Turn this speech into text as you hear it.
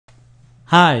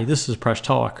Hi, this is Presh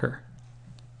Talwalkar.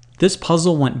 This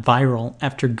puzzle went viral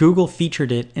after Google featured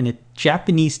it in a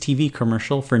Japanese TV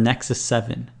commercial for Nexus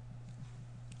 7.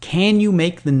 Can you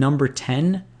make the number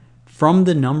 10 from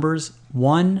the numbers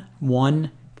 1,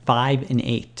 1, 5, and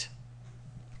 8?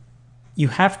 You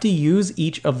have to use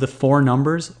each of the four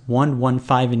numbers 1, 1,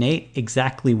 5, and 8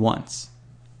 exactly once.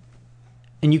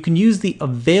 And you can use the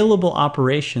available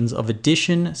operations of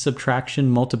addition, subtraction,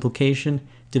 multiplication,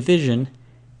 division,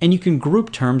 and you can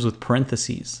group terms with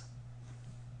parentheses.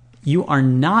 You are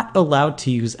not allowed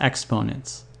to use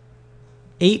exponents.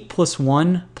 8 plus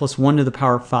 1 plus 1 to the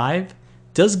power 5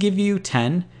 does give you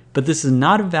 10, but this is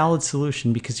not a valid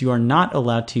solution because you are not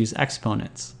allowed to use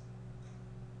exponents.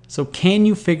 So can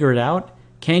you figure it out?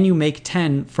 Can you make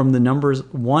 10 from the numbers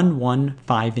 1, 1,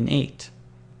 5, and 8?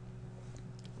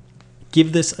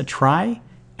 Give this a try,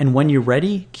 and when you're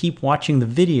ready, keep watching the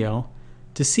video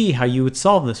to see how you would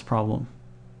solve this problem.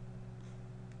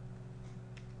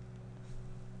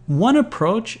 One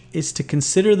approach is to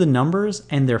consider the numbers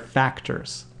and their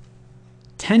factors.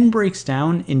 10 breaks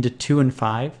down into 2 and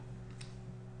 5.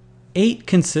 8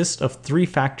 consists of 3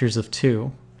 factors of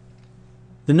 2.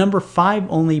 The number 5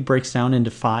 only breaks down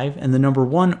into 5, and the number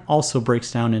 1 also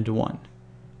breaks down into 1.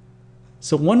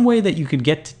 So one way that you could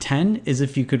get to 10 is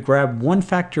if you could grab 1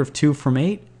 factor of 2 from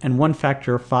 8 and 1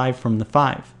 factor of 5 from the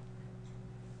 5.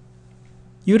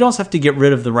 You would also have to get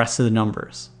rid of the rest of the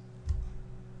numbers.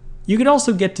 You could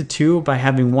also get to 2 by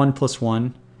having 1 plus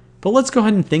 1, but let's go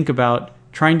ahead and think about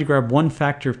trying to grab 1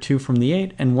 factor of 2 from the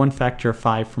 8 and 1 factor of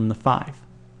 5 from the 5.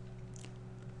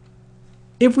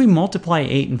 If we multiply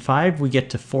 8 and 5, we get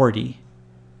to 40.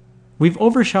 We've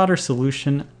overshot our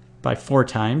solution by 4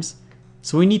 times,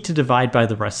 so we need to divide by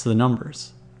the rest of the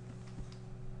numbers.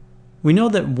 We know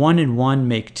that 1 and 1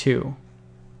 make 2.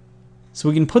 So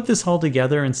we can put this all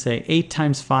together and say 8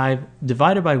 times 5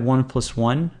 divided by 1 plus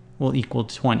 1 will equal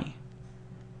 20.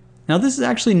 Now this is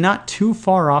actually not too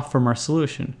far off from our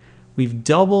solution. We've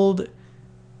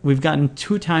gotten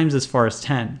 2 times as far as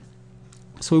 10.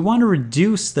 So we want to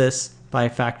reduce this by a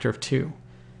factor of 2.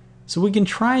 So we can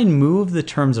try and move the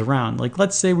terms around. Like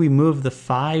let's say we move the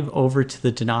 5 over to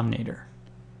the denominator.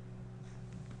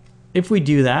 If we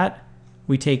do that,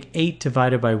 we take 8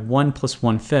 divided by 1 plus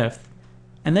 1/5,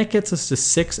 and that gets us to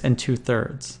 6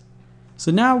 2/3.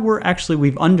 So now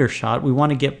we've undershot, we want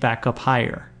to get back up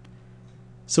higher.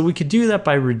 So we could do that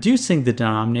by reducing the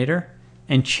denominator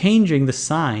and changing the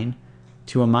sign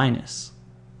to a minus.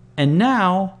 And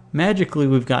now, magically,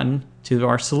 we've gotten to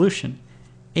our solution.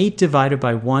 8 divided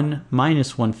by 1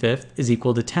 minus 1/5 is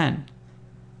equal to 10.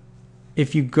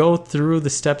 If you go through the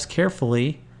steps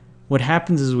carefully, what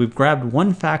happens is we've grabbed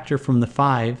 1 factor from the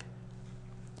 5,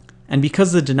 and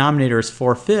because the denominator is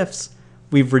 4/5,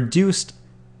 we've reduced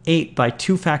 8 by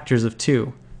 2 factors of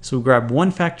 2. So we grab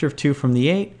 1 factor of 2 from the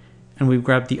 8, and we've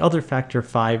grabbed the other factor of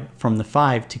 5 from the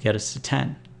 5 to get us to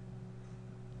 10.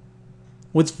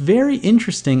 What's very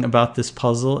interesting about this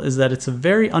puzzle is that it's a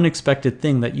very unexpected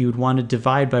thing that you would want to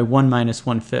divide by 1 minus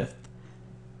 1/5.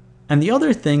 And the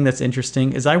other thing that's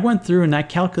interesting is I went through and I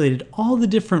calculated all the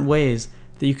different ways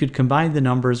that you could combine the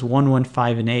numbers 1, 1,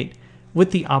 5, and 8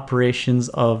 with the operations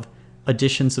of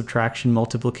addition, subtraction,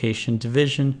 multiplication,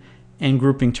 division, and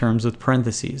grouping terms with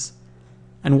parentheses.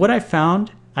 And what I found,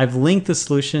 I've linked the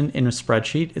solution in a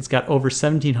spreadsheet. It's got over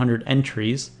 1,700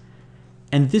 entries.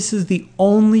 And this is the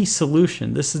only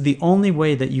solution. This is the only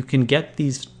way that you can get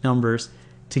these numbers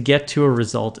to get to a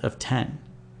result of 10.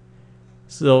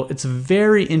 So it's a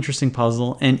very interesting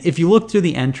puzzle. And if you look through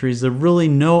the entries, there are really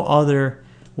no other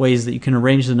ways that you can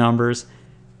arrange the numbers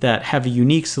that have a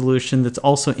unique solution that's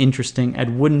also interesting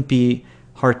and wouldn't be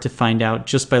hard to find out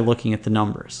just by looking at the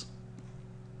numbers.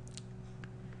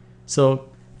 So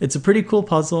it's a pretty cool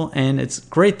puzzle, and it's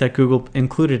great that Google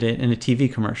included it in a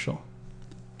TV commercial.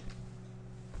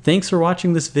 Thanks for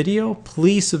watching this video.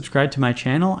 Please subscribe to my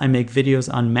channel. I make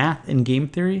videos on math and game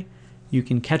theory. You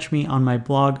can catch me on my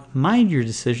blog, Mind Your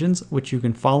Decisions, which you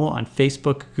can follow on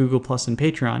Facebook, Google+, and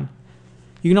Patreon.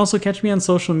 You can also catch me on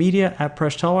social media at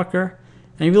Presh Talwalkar.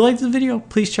 And if you liked the video,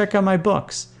 please check out my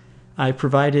books. I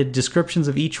provided descriptions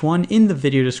of each one in the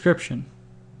video description.